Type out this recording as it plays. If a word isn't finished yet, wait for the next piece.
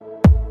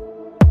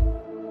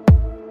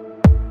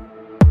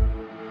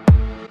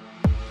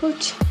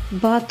कुछ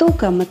बातों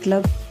का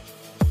मतलब,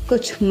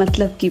 कुछ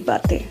मतलब की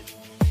बातें।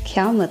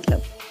 क्या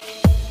मतलब?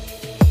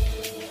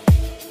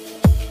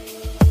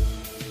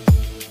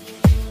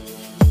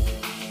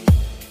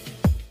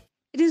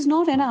 It is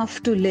not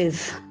enough to live.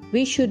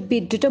 We should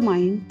be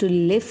determined to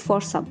live for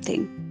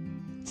something,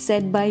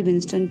 said by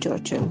Winston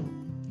Churchill.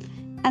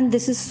 And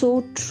this is so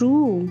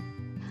true.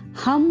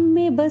 हम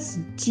में बस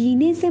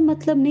जीने से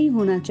मतलब नहीं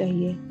होना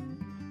चाहिए,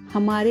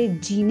 हमारे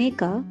जीने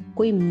का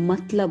कोई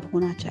मतलब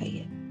होना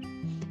चाहिए।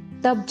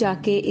 तब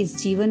जाके इस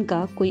जीवन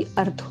का कोई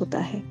अर्थ होता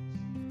है।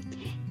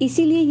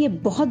 इसीलिए ये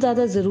बहुत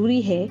ज़्यादा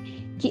ज़रूरी है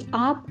कि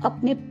आप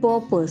अपने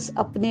पर्पस,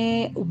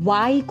 अपने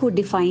वाई को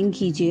डिफाइन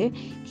कीजिए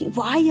कि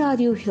why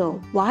are you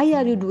here, why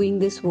are you doing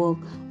this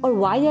work, और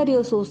why are you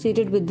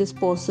associated with this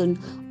person,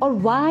 और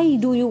why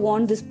do you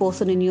want this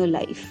person in your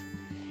life.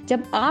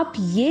 जब आप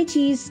ये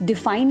चीज़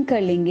डिफाइन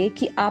कर लेंगे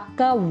कि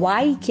आपका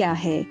वाई क्या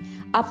है,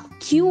 आप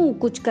क्यों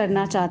कुछ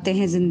करना चाहते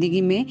हैं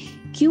ज़िंदगी में,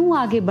 क्यों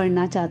आगे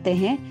बढ़ना चाहते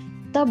हैं,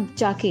 तब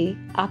जाके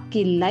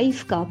आपकी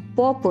लाइफ का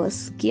पर्पस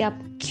कि आप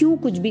क्यों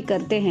कुछ भी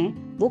करते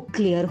हैं वो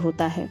क्लियर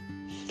होता है।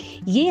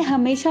 ये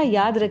हमेशा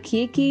याद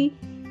रखिए कि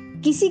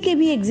किसी के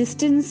भी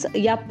एग्जिस्टेंस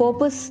या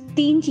पर्पस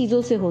 3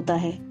 चीजों से होता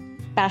है: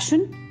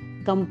 पैशन,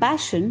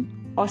 कंपैशन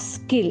और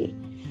स्किल।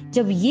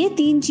 जब ये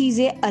 3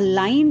 चीजें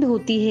अलाइंड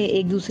होती है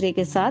एक दूसरे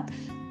के साथ,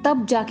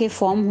 तब जाके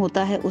फॉर्म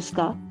होता है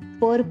उसका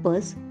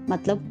पर्पस,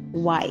 मतलब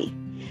वाई।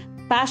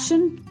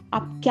 पैशन,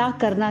 आप क्या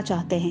करना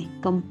चाहते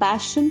हैं।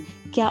 कंपैशन,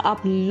 क्या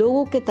आप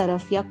लोगों के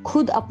तरफ या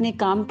खुद अपने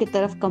काम की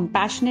तरफ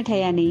कंपैशनेट है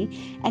या नहीं।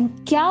 एंड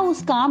क्या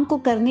उस काम को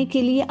करने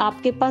के लिए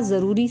आपके पास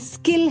जरूरी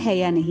स्किल है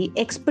या नहीं,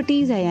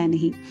 एक्सपर्टीज है या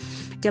नहीं।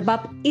 जब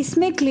आप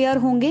इसमें क्लियर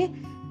होंगे,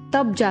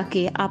 तब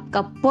जाके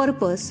आपका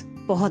पर्पस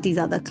बहुत ही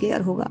ज्यादा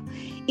क्लियर होगा।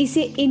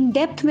 इसे इन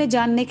डेप्थ में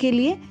जानने के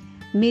लिए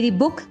मेरी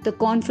book the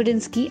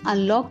confidence key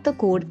unlock the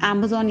code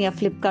Amazon या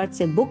फ्लिपकार्ट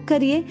से बुक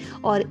करिए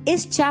और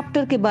इस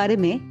चैप्टर के बारे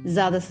में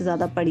ज्यादा से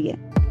ज्यादा पढ़िए।